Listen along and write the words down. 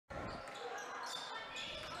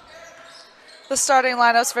The starting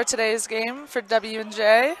lineups for today's game for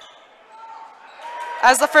W&J.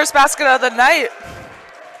 As the first basket of the night,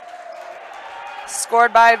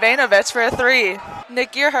 scored by Vainovich for a 3.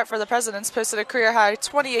 Nick Gearhart for the Presidents posted a career-high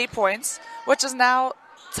 28 points, which is now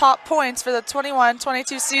top points for the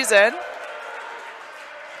 21-22 season,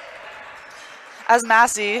 as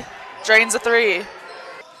Massey drains a 3.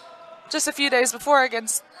 Just a few days before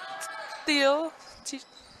against Thiel,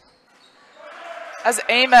 as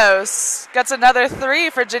Amos gets another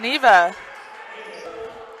 3 for Geneva.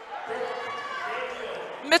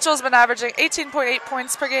 Mitchell's been averaging 18.8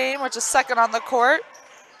 points per game, which is second on the court.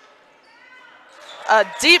 A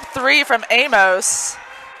deep 3 from Amos.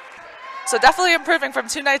 So definitely improving from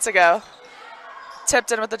 2 nights ago.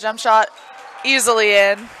 Tipped in with the jump shot, easily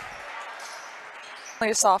in.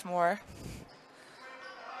 Only a sophomore.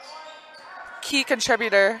 Key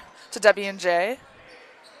contributor to W&J.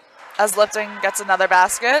 As Lipton gets another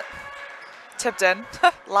basket. Tipped in.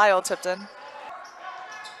 Lyle tipped in.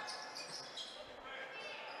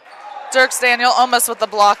 Dirks Daniel almost with the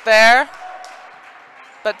block there,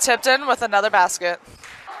 but tipped in with another basket.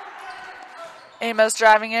 Amos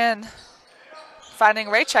driving in, finding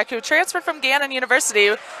Raychek, who transferred from Gannon University,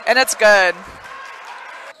 and it's good.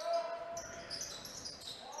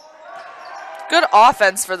 Good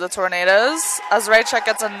offense for the Tornadoes, as Raychek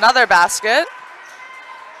gets another basket.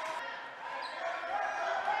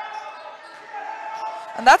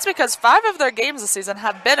 And that's because 5 of their games this season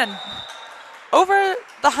have been in over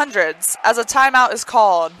the hundreds, as a timeout is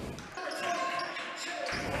called.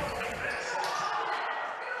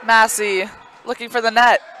 Massey looking for the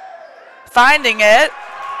net, finding it.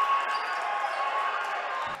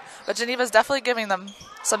 But Geneva's definitely giving them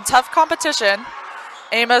some tough competition.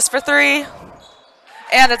 Amos for 3,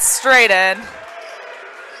 and it's straight in.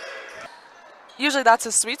 Usually that's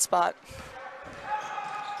his sweet spot.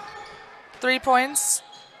 3 points.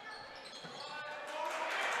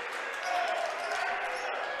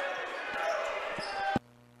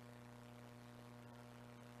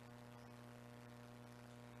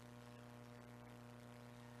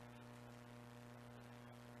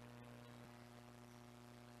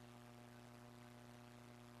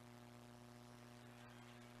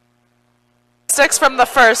 Six from the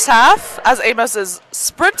first half, as Amos is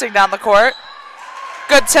sprinting down the court.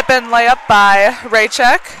 Good tip-in layup by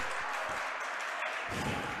Raychek.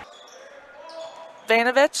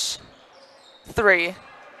 Vainovich, 3.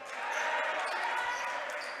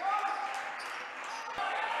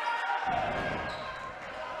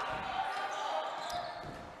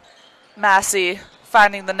 Massey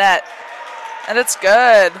finding the net, and it's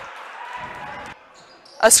good.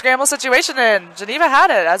 A scramble situation, and Geneva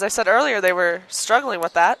had it. As I said earlier, they were struggling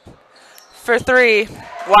with that. For 3.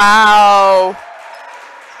 Wow.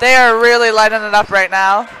 They are really lighting it up right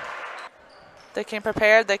now. They came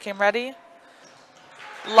prepared. They came ready.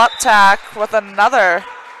 Luptak with another,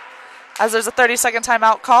 as there's a 30-second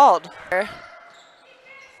timeout called.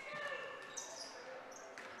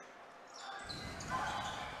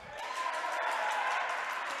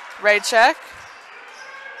 Raychek.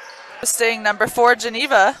 Staying number 4,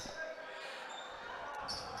 Geneva.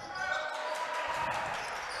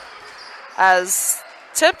 As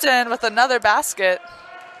tipped in with another basket.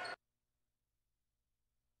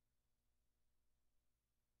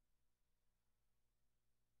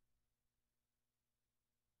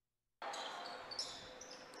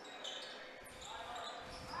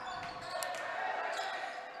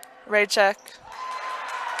 Raychek.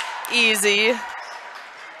 Easy.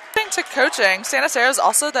 To coaching, Sanacero is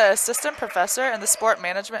also the assistant professor in the sport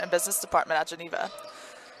management and business department at Geneva.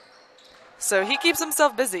 So he keeps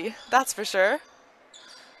himself busy, that's for sure.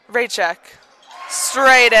 Raychek,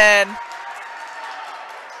 straight in.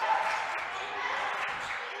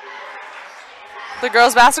 The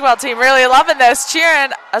girls basketball team really loving this,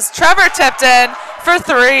 cheering as Trevor tipped in for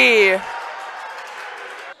 3.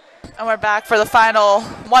 And we're back for the final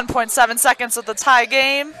 1.7 seconds of the tie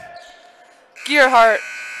game. Gearhart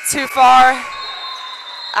too far,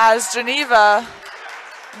 as Geneva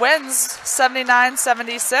wins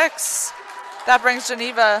 79-76. That brings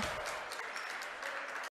Geneva